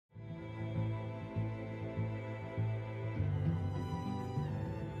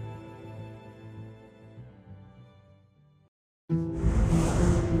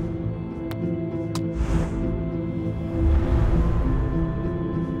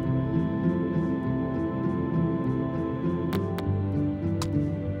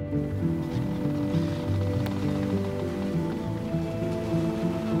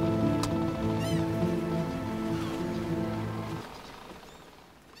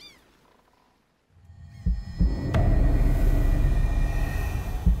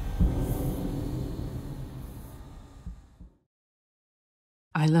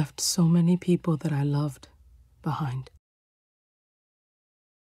I left so many people that I loved behind.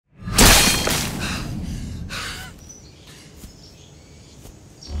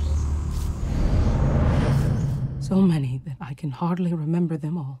 So many that I can hardly remember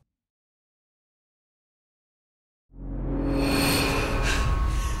them all.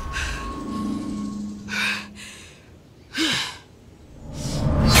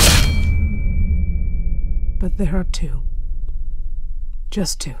 But there are two.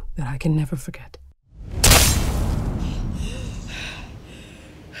 Just two that I can never forget.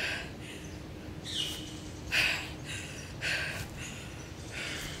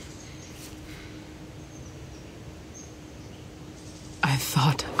 I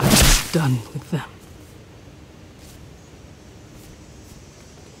thought I was done with them.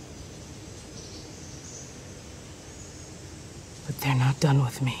 But they're not done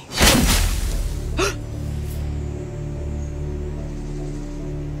with me.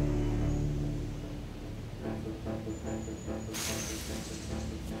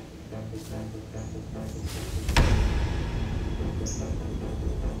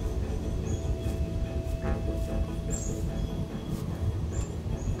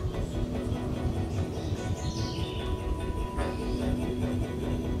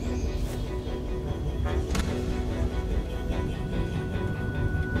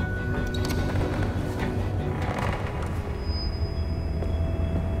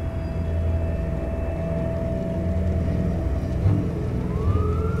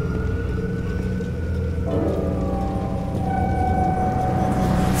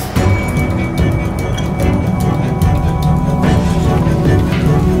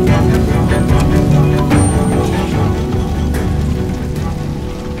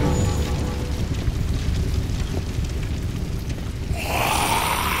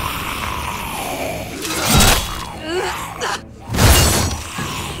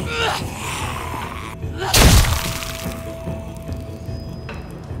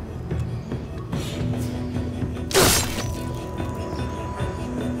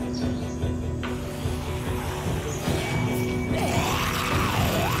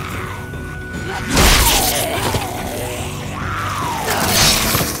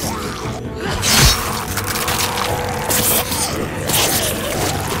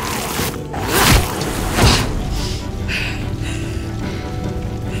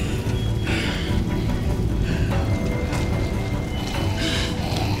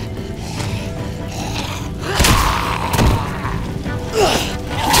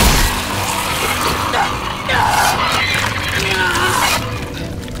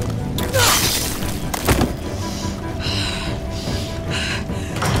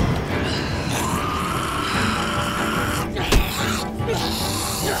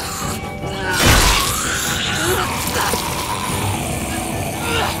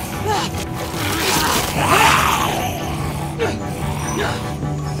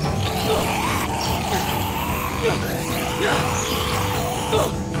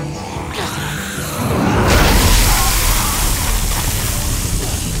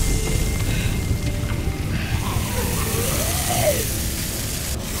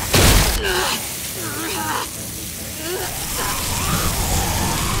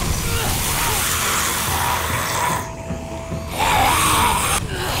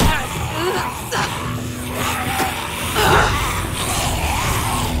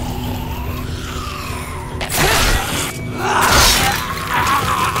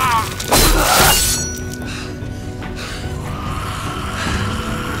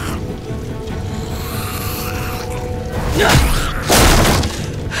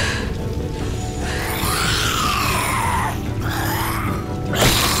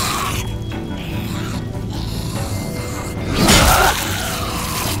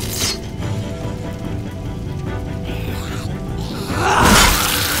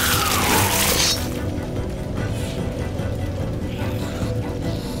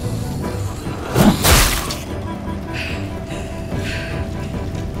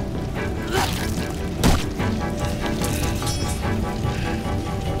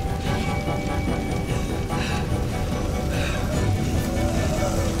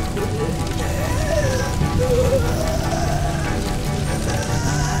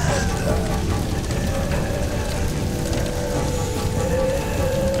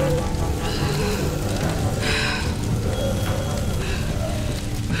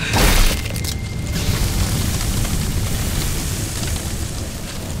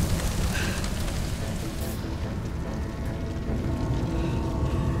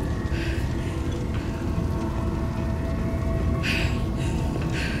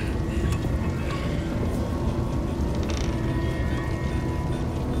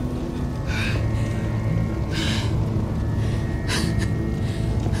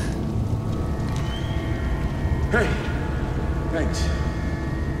 Hey, thanks.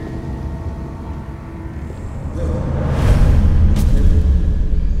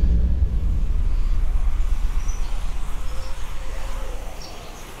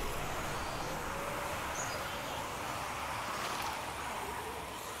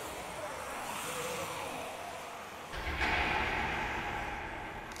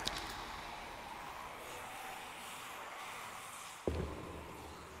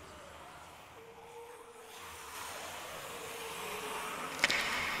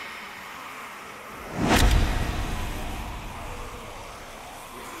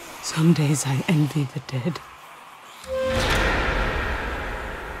 Some days I envy the dead.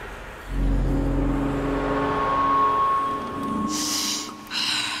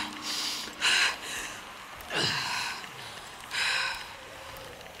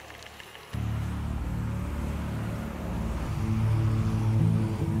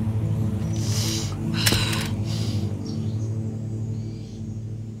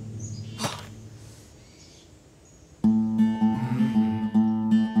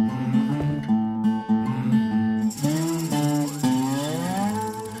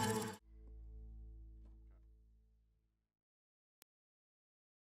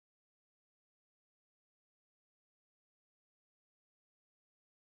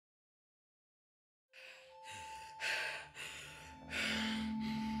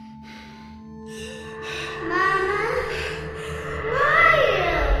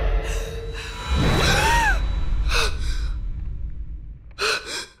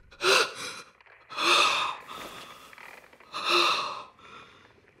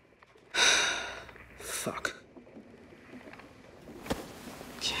 Fuck.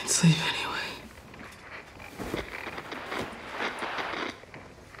 Can't sleep anyway.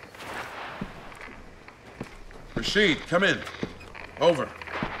 Rashid, come in. Over.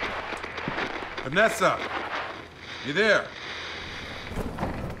 Vanessa, you there?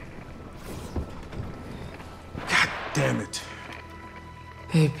 God damn it.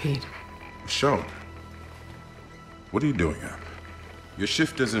 Hey, Pete. Michonne, what are you doing up? Your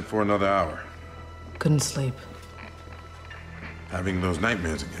shift isn't for another hour. Couldn't sleep. Having those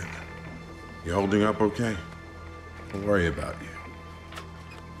nightmares again. You holding up okay? Don't worry about you.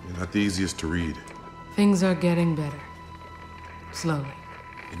 You're not the easiest to read. Things are getting better. Slowly.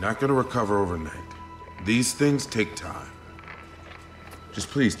 You're not gonna recover overnight. These things take time. Just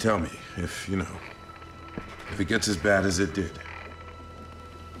please tell me if, if it gets as bad as it did.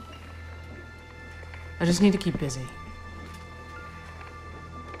 I just need to keep busy.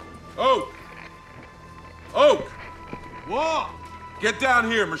 Oak! Oak! What? Get down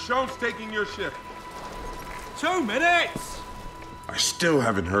here. Michonne's taking your shift. 2 minutes! I still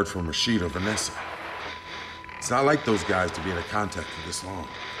haven't heard from Rashid or Vanessa. It's not like those guys to be in a contact for this long.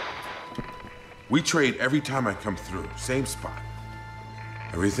 We trade every time I come through. Same spot.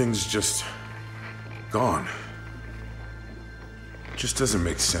 Everything's just gone. It just doesn't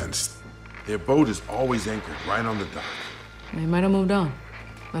make sense. Their boat is always anchored right on the dock. They might have moved on.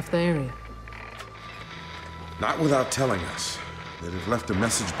 Left the area. Not without telling us. They'd have left a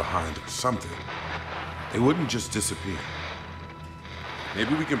message behind or something. They wouldn't just disappear.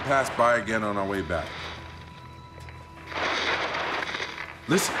 Maybe we can pass by again on our way back.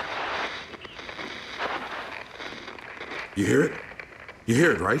 Listen. You hear it? You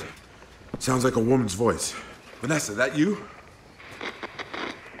hear it, right? Sounds like a woman's voice. Vanessa, that you?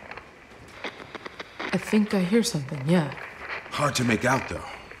 I think I hear something, yeah. Hard to make out, though.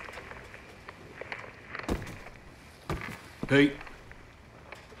 Pete?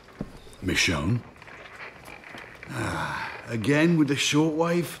 Michonne? Again with the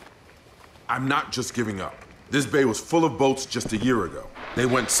shortwave? I'm not just giving up. This bay was full of boats just a year ago. They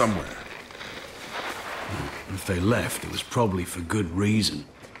went somewhere. If they left, it was probably for good reason.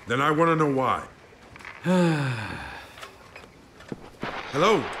 Then I want to know why.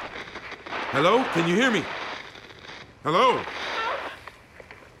 Hello? Hello? Can you hear me? Hello?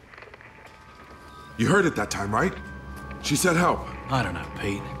 You heard it that time, right? She said help. I don't know,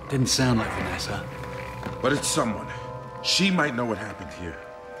 Pete. Didn't sound like Vanessa. But it's someone. She might know what happened here.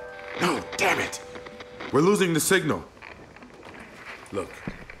 No, damn it! We're losing the signal. Look,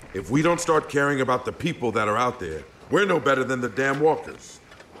 if we don't start caring about the people that are out there, we're no better than the damn walkers.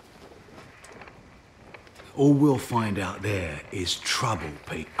 All we'll find out there is trouble,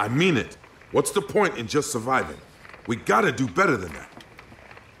 Pete. I mean it. What's the point in just surviving? We gotta do better than that.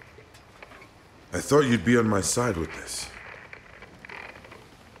 I thought you'd be on my side with this.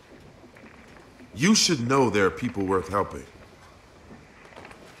 You should know there are people worth helping.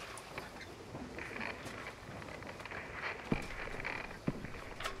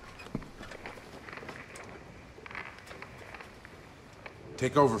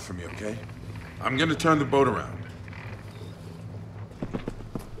 take over for me, okay? I'm gonna turn the boat around.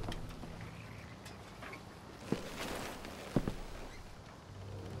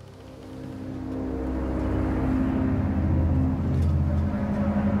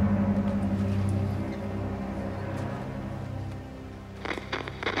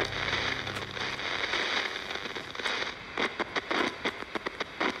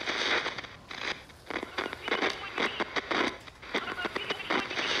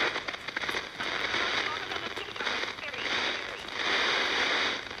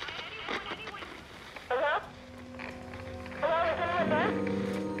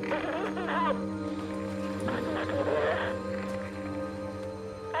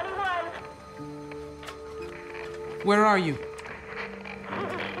 Where are you?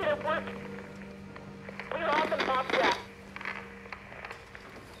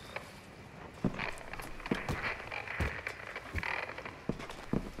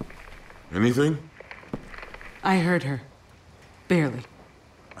 Anything? I heard her. Barely.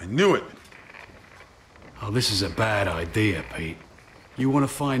 I knew it. Oh, this is a bad idea, Pete. You want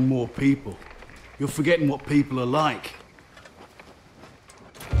to find more people. You're forgetting what people are like.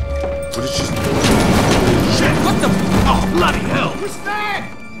 What did she... Shit! What the... Oh, bloody hell! What's that?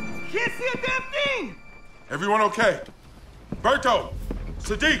 Can't see a damn thing! Everyone okay? Berto!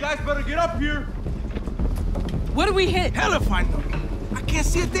 Sadiq! You guys better get up here. What do we hit? Hell if I know. I can't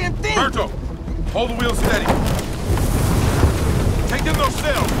see a damn thing. Berto! Hold the wheel steady. Take in those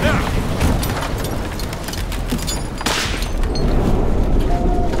sails, now!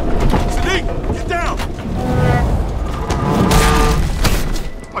 Sadiq, get down!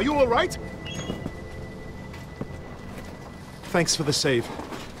 Are you all right? Thanks for the save.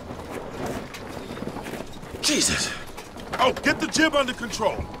 Jesus! Oh, get the jib under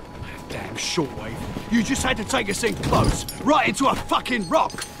control. Damn shortwave. You just had to take us in close, right into a fucking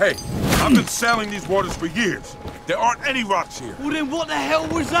rock. Hey, I've been sailing these waters for years. There aren't any rocks here. Well, then what the hell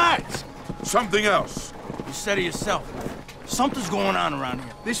was that? Something else. You said it yourself. Something's going on around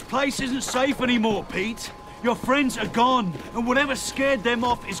here. This place isn't safe anymore, Pete. Your friends are gone, and whatever scared them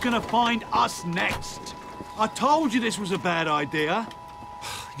off is gonna find us next. I told you this was a bad idea.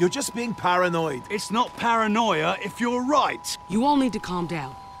 You're just being paranoid. It's not paranoia if you're right. You all need to calm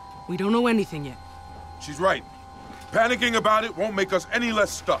down. We don't know anything yet. She's right. Panicking about it won't make us any less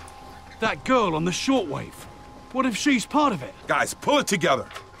stuck. That girl on the shortwave. What if she's part of it? Guys, pull it together.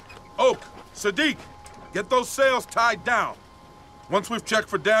 Oak, Sadiq, get those sails tied down. Once we've checked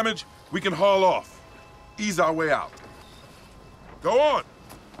for damage, we can haul off. Ease our way out. Go on.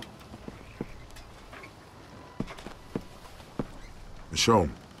 Michonne,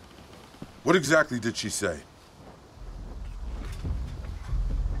 what exactly did she say?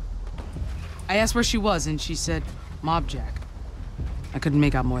 I asked where she was, and she said, Mob Jack. I couldn't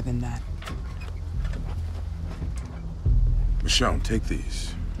make out more than that. Michonne, take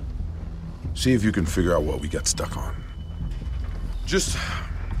these. See if you can figure out what we got stuck on. Just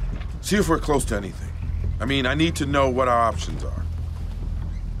see if we're close to anything. I mean, I need to know what our options are.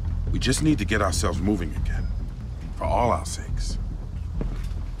 We just need to get ourselves moving again. For all our sakes.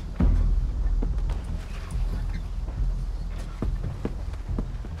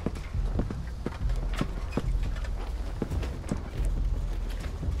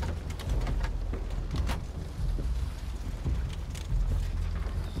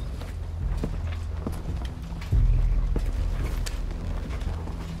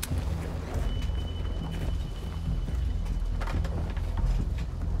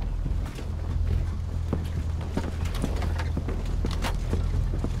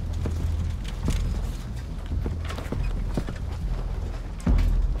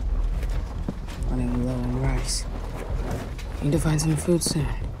 Running low on rice. Need to find some food soon.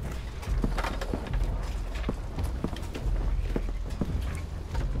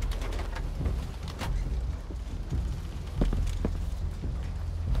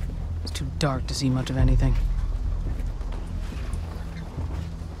 It's too dark to see much of anything.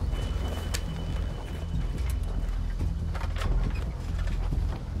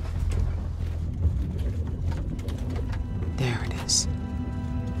 There it is.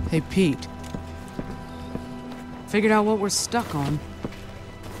 Hey, Pete. Figured out what we're stuck on.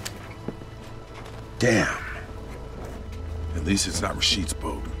 Damn. At least it's not Rashid's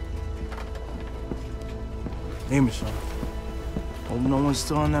boat. Hey, Michonne. Hope no one's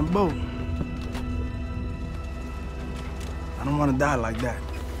still on that boat. I don't want to die like that.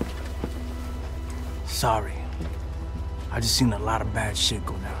 Sorry. I just seen a lot of bad shit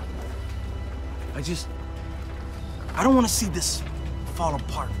go down. I don't want to see this fall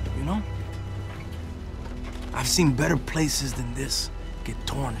apart, you know? I've seen better places than this. get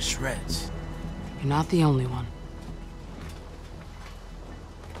torn to shreds. You're not the only one.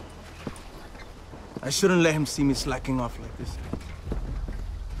 I shouldn't let him see me slacking off like this.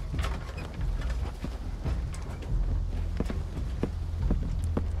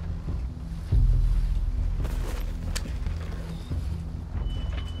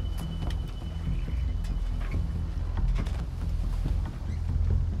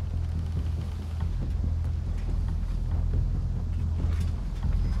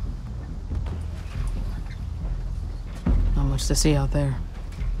 Not much to see out there.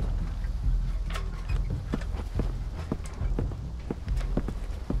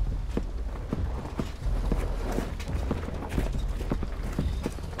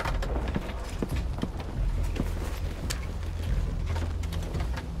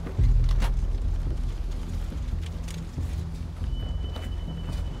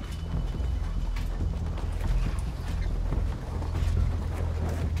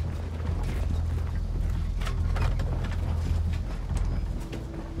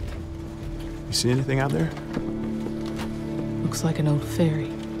 You see anything out there? Looks like an old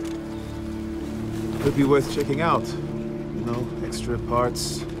ferry. Could be worth checking out. You know, extra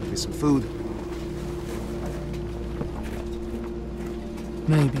parts, maybe some food.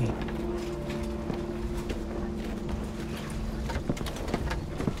 Maybe.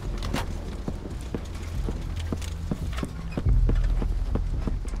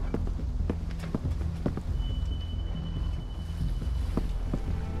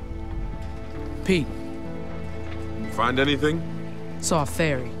 Pete, Find anything? saw a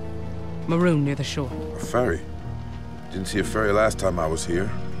ferry. Maroon near the shore. A ferry? Didn't see a ferry last time I was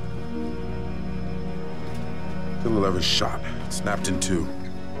here. Tiller lever's shot. Snapped in two.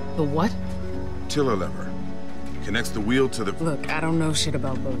 The what? Tiller lever. Connects the wheel to the... Look, I don't know shit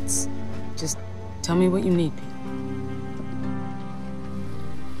about boats. Just tell me what you need, Pete.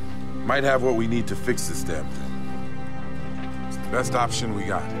 Might have what we need to fix this damn thing. It's the best option we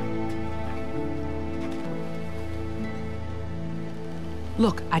got.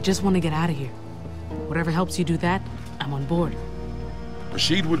 Look, I just want to get out of here. Whatever helps you do that, I'm on board.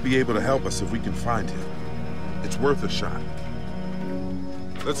 Rashid would be able to help us if we can find him. It's worth a shot.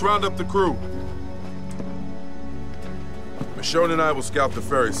 Let's round up the crew. Michonne and I will scout the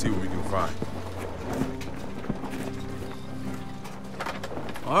ferry, see what we can find.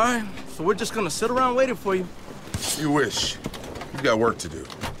 All right, so we're just gonna sit around waiting for you. You wish. You've got work to do.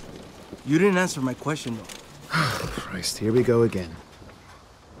 You didn't answer my question, though. Christ, here we go again.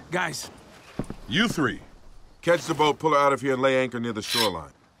 Guys, You three. Catch the boat, pull her out of here, and lay anchor near the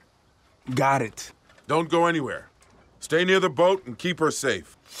shoreline. got it. Don't go anywhere. Stay near the boat and keep her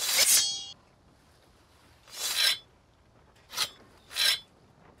safe.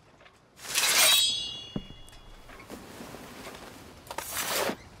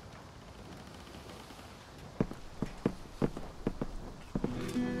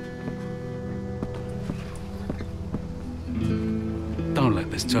 Don't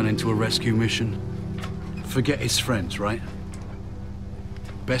let this turn into a rescue mission. Forget his friends, right?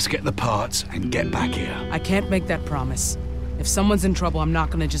 Best get the parts and get back here. I can't make that promise. If someone's in trouble, I'm not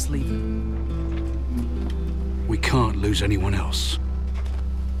gonna just leave it. We can't lose anyone else.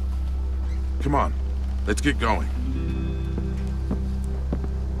 Come on, let's get going.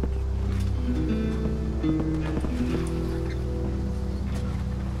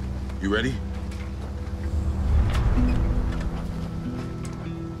 You ready?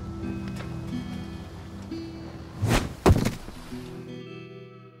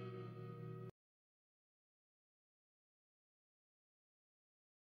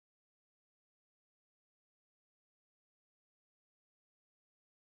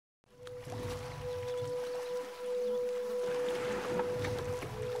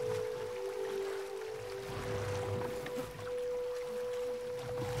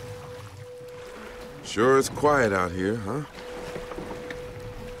 Sure is quiet out here, huh?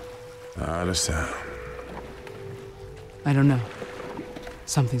 Not a sound. I don't know.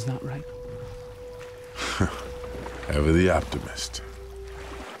 Something's not right. Ever the optimist.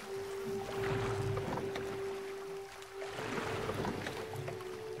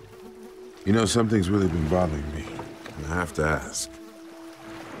 You know, something's really been bothering me, and I have to ask.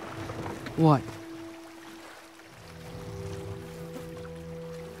 What?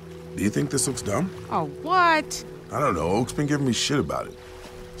 Do you think this looks dumb? Oh, what? I don't know. Oak's been giving me shit about it.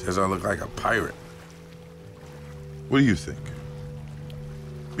 Says I look like a pirate. What do you think?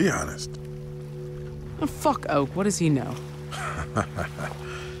 Be honest. Oh, fuck Oak. What does he know?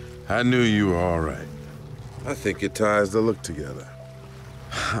 I knew you were all right. I think it ties the look together.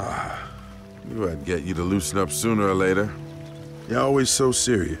 Knew I'd get you to loosen up sooner or later. You're always so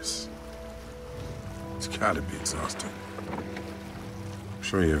serious. It's gotta be exhausting. I'm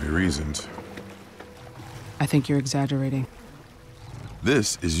sure you have your reasons. I think you're exaggerating.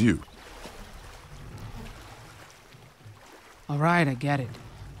 This is you. All right, I get it.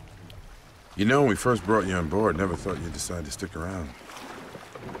 You know, when we first brought you on board, never thought you'd decide to stick around.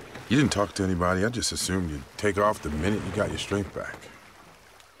 You didn't talk to anybody. I just assumed you'd take off the minute you got your strength back.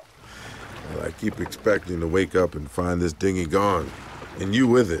 Well, I keep expecting to wake up and find this dinghy gone, and you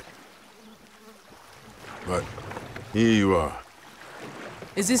with it. But here you are.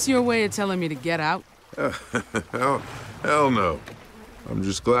 Is this your way of telling me to get out? Hell no. I'm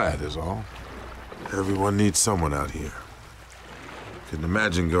just glad, is all. Everyone needs someone out here. Couldn't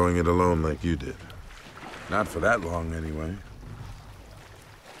imagine going it alone like you did. Not for that long, anyway.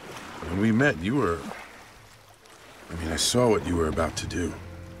 When we met, you were... I saw what you were about to do.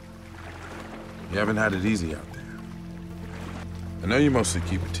 You haven't had it easy out there. I know you mostly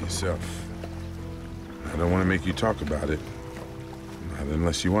keep it to yourself. I don't want to make you talk about it. Not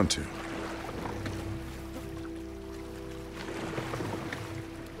unless you want to.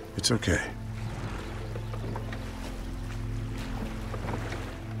 It's okay.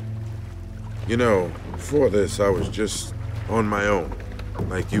 You know, before this, I was just on my own,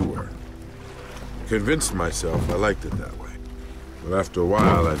 like you were. Convinced myself I liked it that way. But after a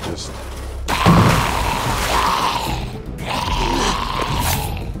while, I just...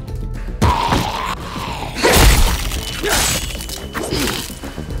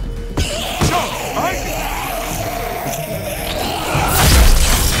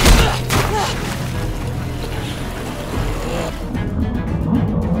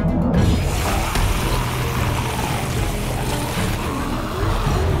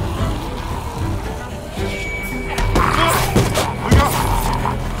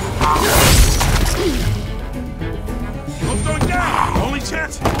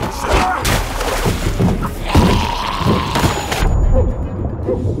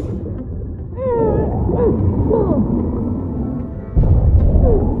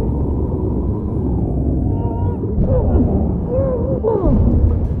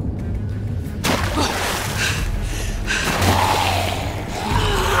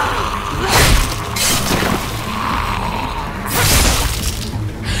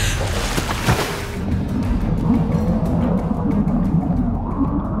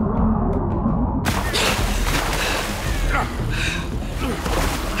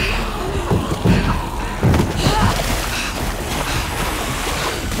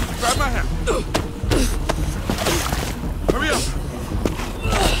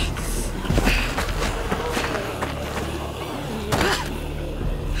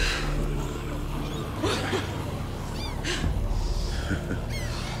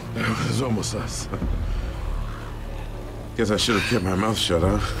 Almost us. Guess I should have kept my mouth shut,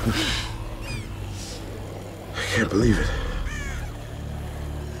 huh? I can't believe it.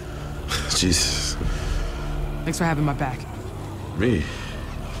 Jesus. Thanks for having my back. Me?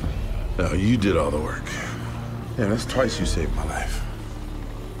 No, you did all the work. Yeah, that's twice you saved my life.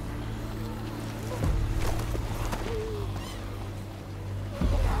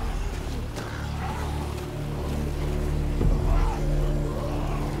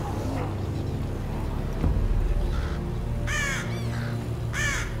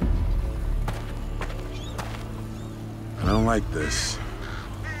 Like this.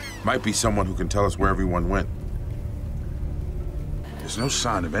 Might be someone who can tell us where everyone went. There's no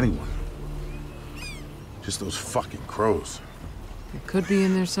sign of anyone. Just those fucking crows. It could be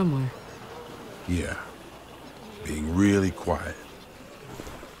in there somewhere. Yeah. Being really quiet.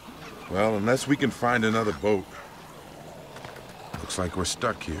 Well, unless we can find another boat. Looks like we're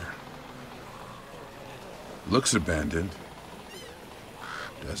stuck here. Looks abandoned.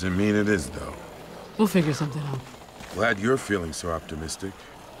 Doesn't mean it is, though. We'll figure something out. Glad you're feeling so optimistic.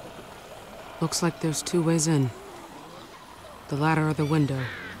 Looks like there's two ways in. The ladder or the window.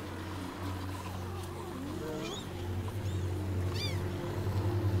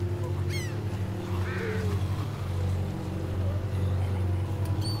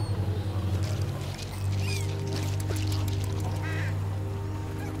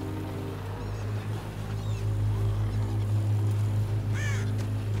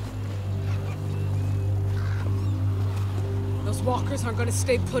 Walkers aren't going to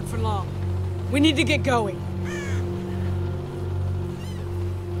stay put for long. We need to get going.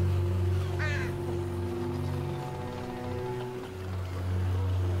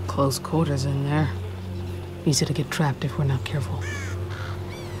 Close quarters in there. Easy to get trapped if we're not careful.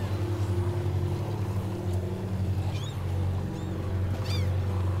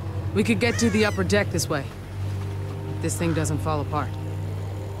 We could get to the upper deck this way. this thing doesn't fall apart.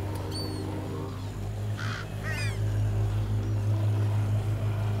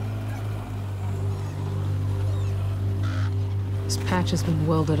 This patch has been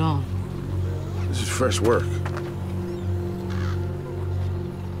welded on. This is fresh work.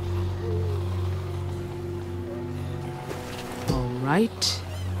 All right.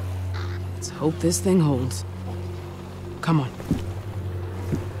 Let's hope this thing holds. Come on.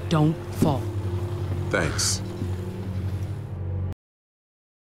 Don't fall. Thanks.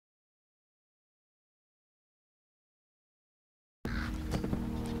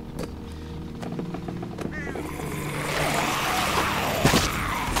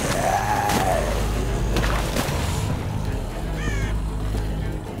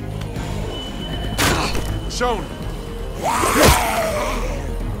 Michonne!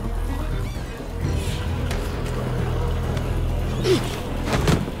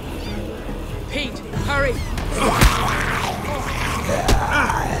 Pete, hurry!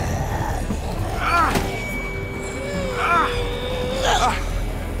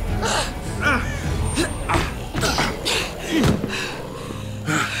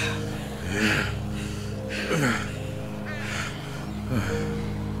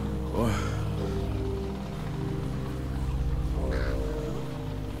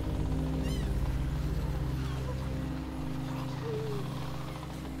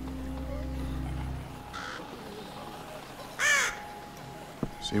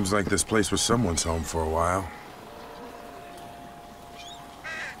 Seems like this place was someone's home for a while.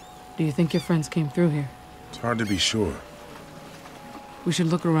 Do you think your friends came through here? It's hard to be sure. We should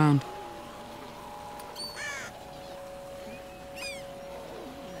look around.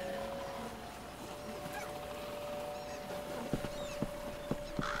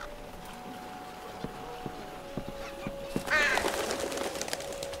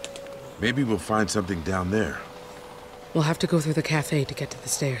 Maybe we'll find something down there. We'll have to go through the cafe to get to the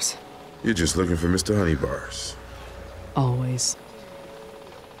stairs. You're just looking for Mr. Honeybars. Always.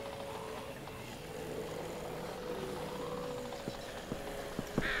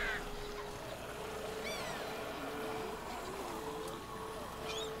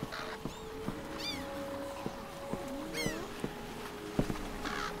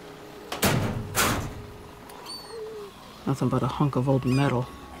 Nothing but a hunk of old metal.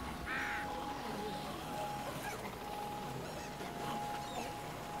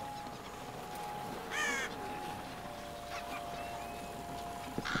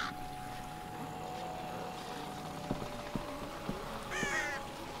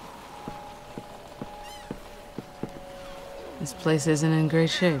 This place isn't in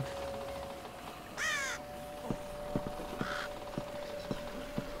great shape.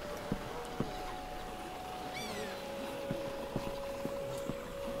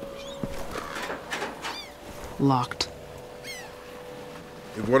 Locked.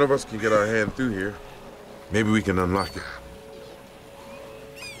 If one of us can get our hand through here, maybe we can unlock it.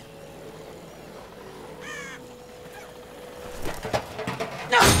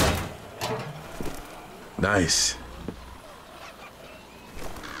 Nice.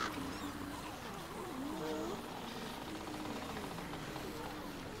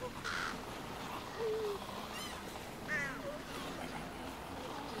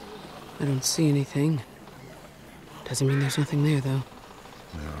 I don't see anything. Doesn't mean there's nothing there, though.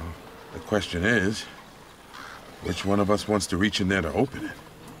 No. The question is, which one of us wants to reach in there to open it?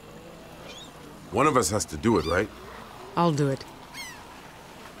 One of us has to do it, right? I'll do it.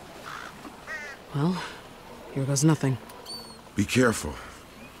 Well, here goes nothing. Be careful.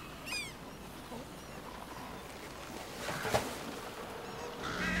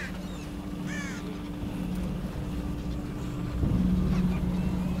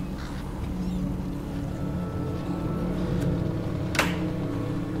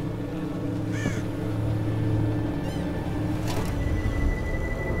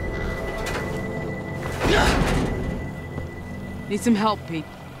 Need some help, Pete.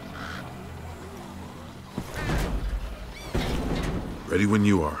 Ready when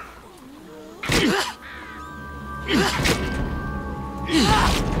you are.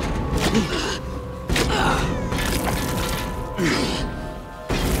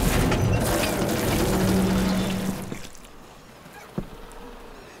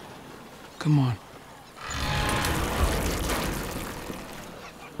 Come on.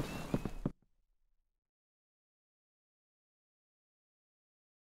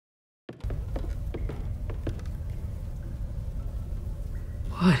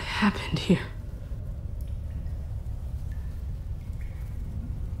 What happened here?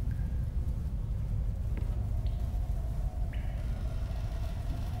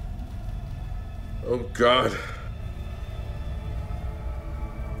 Oh, God.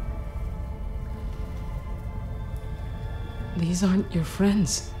 These aren't your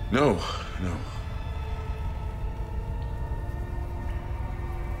friends. No, no.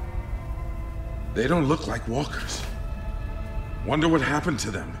 They don't look like walkers. Wonder what happened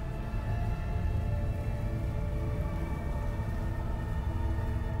to them.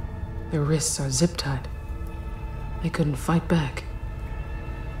 Their wrists are zip-tied. They couldn't fight back.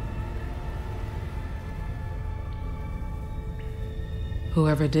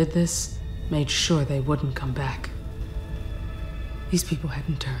 Whoever did this made sure they wouldn't come back. These people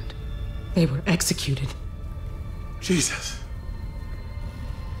hadn't turned. They were executed. Jesus.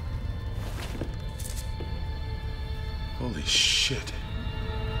 Holy shit.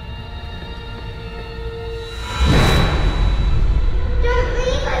 Don't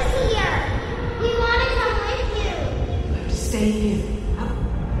leave us here! We want to come with you! Stay here.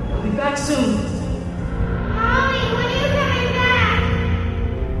 I'll be back soon. Mommy, when are you coming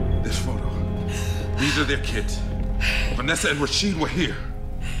back? This photo. These are their kids. Vanessa and Rashid were here.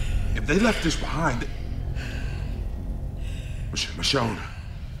 If they left this behind... Michonne.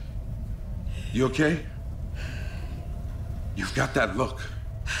 You okay? You've got that look.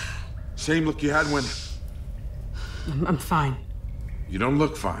 Same look you had when... I'm fine. You don't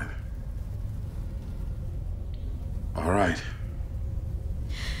look fine. All right.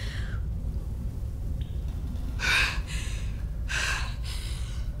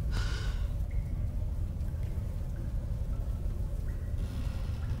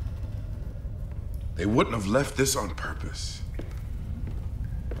 They wouldn't have left this on purpose.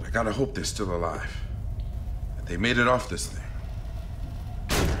 But I gotta hope they're still alive. That they made it off this thing.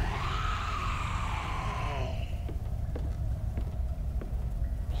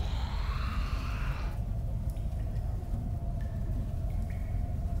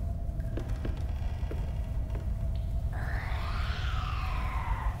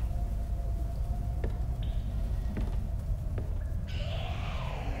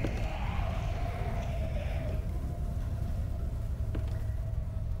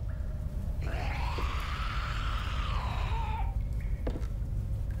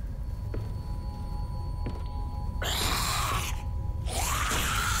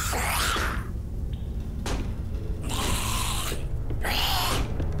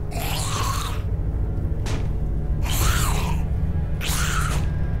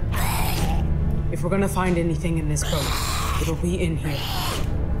 If we're gonna find anything in this boat, it'll be in here.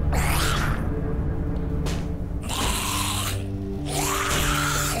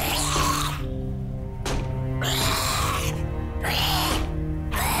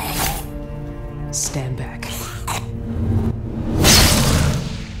 Stand back.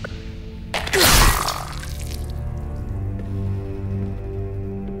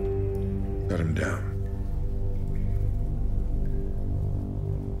 Cut him down.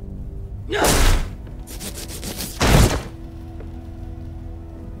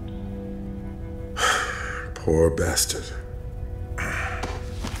 Poor bastard.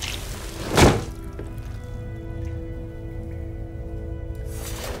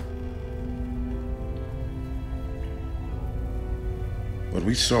 What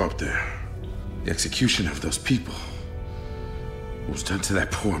we saw up there, the execution of those people, what was done to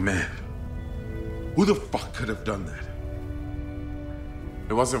that poor man. Who the fuck could have done that?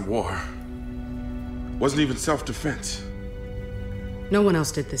 It wasn't war. It wasn't even self-defense. No one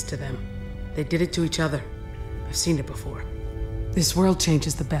else did this to them. They did it to each other. I've seen it before. This world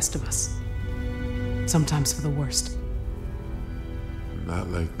changes the best of us. Sometimes for the worst. Not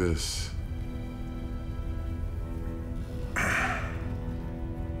like this.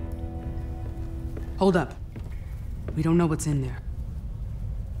 Hold up. We don't know what's in there.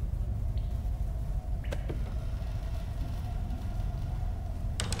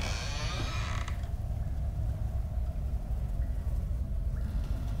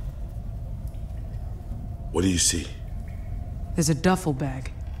 What do you see? There's a duffel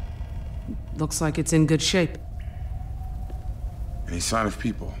bag. Looks like it's in good shape. Any sign of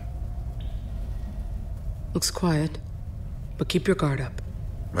people? Looks quiet, but keep your guard up.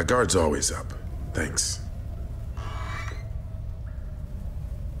 My guard's always up. Thanks.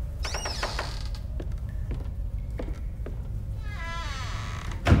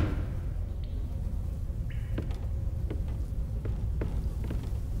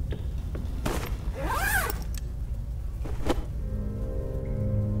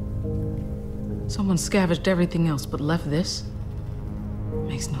 Someone scavenged everything else but left this?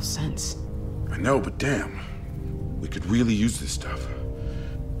 Makes no sense. I know, but damn. We could really use this stuff.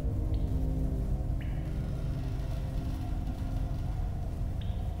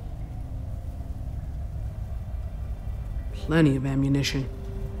 Plenty of ammunition.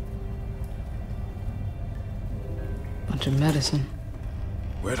 But Bunch of medicine.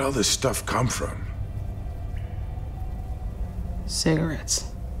 Where'd all this stuff come from?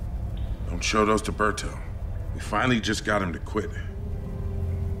 Cigarettes. Don't show those to Berto. We finally just got him to quit.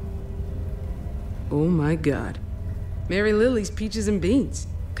 Oh my God. Mary Lily's peaches and beans.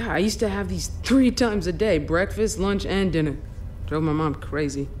 God, I used to have these 3 times a day, breakfast, lunch, and dinner. Drove my mom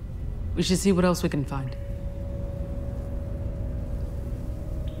crazy. We should see what else we can find.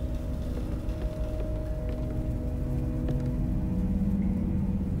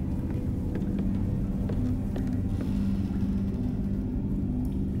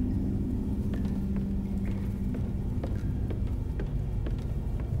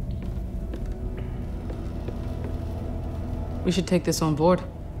 We should take this on board.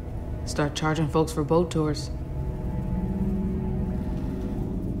 Start charging folks for boat tours.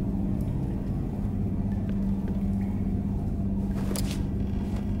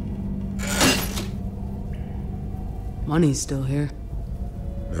 Money's still here.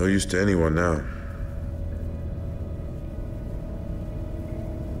 No use to anyone now.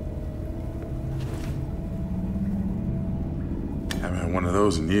 Haven't had one of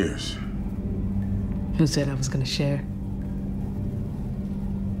those in years. Who said I was gonna share?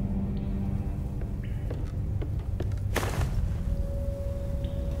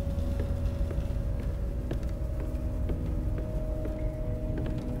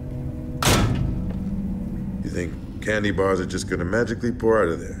 Candy bars are just gonna magically pour out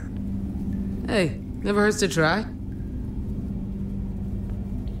of there. Hey, never hurts to try.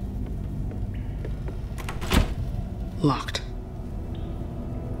 Locked.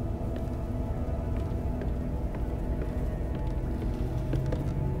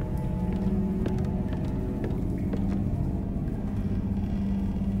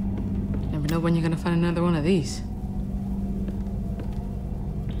 Never know when you're gonna find another one of these.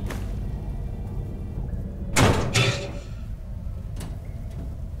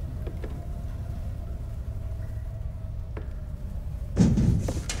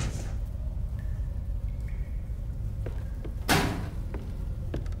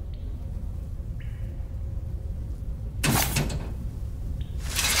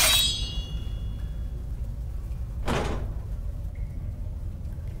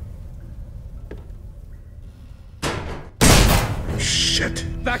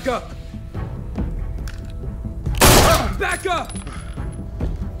 Back up! Back up!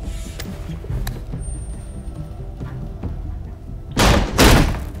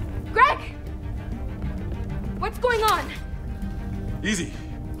 Greg! What's going on? Easy.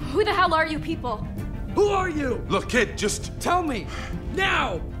 Who the hell are you people? Who are you? Look, kid, just... Tell me!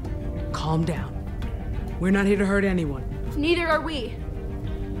 Now! Calm down. We're not here to hurt anyone. Neither are we.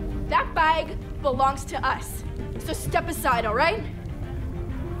 That bag belongs to us. So step aside, all right?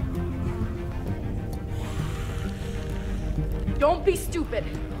 Don't be stupid.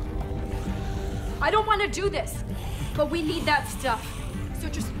 I don't want to do this, but we need that stuff. So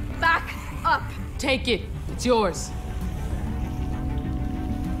just back up. Take it. It's yours.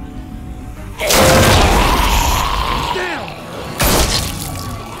 Down!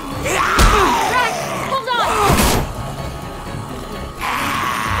 Greg, hold on!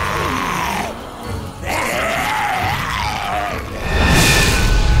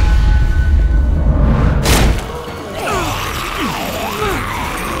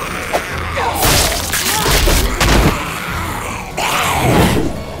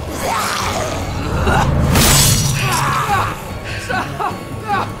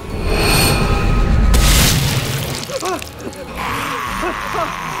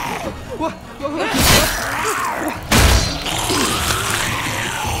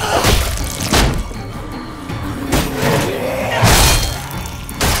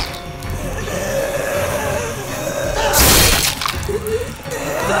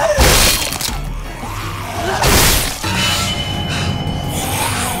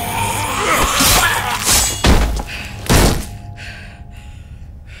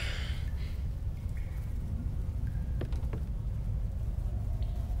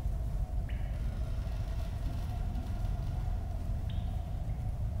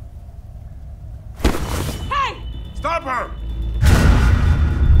 Stop her!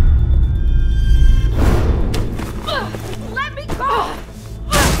 Let me go!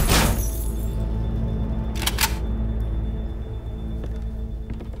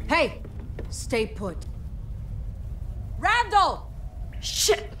 Hey! Stay put. Randall!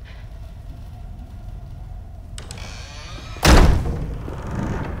 Shit!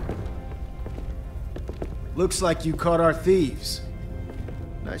 Looks like you caught our thieves.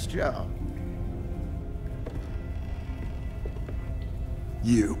 Nice job.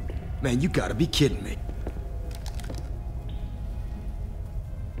 You. Man, you gotta be kidding me.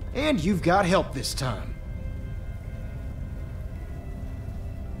 And you've got help this time.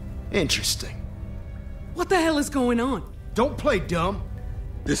 Interesting. What the hell is going on? Don't play dumb.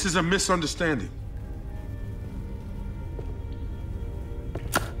 This is a misunderstanding.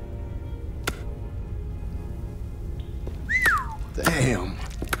 Damn.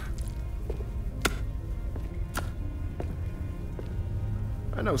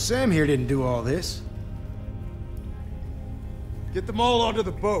 I know Sam here didn't do all this. Get them all onto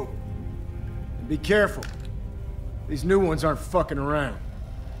the boat. And be careful. These new ones aren't fucking around.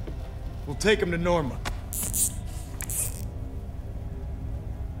 We'll take them to Norma.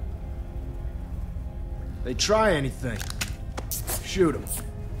 They try anything, shoot them.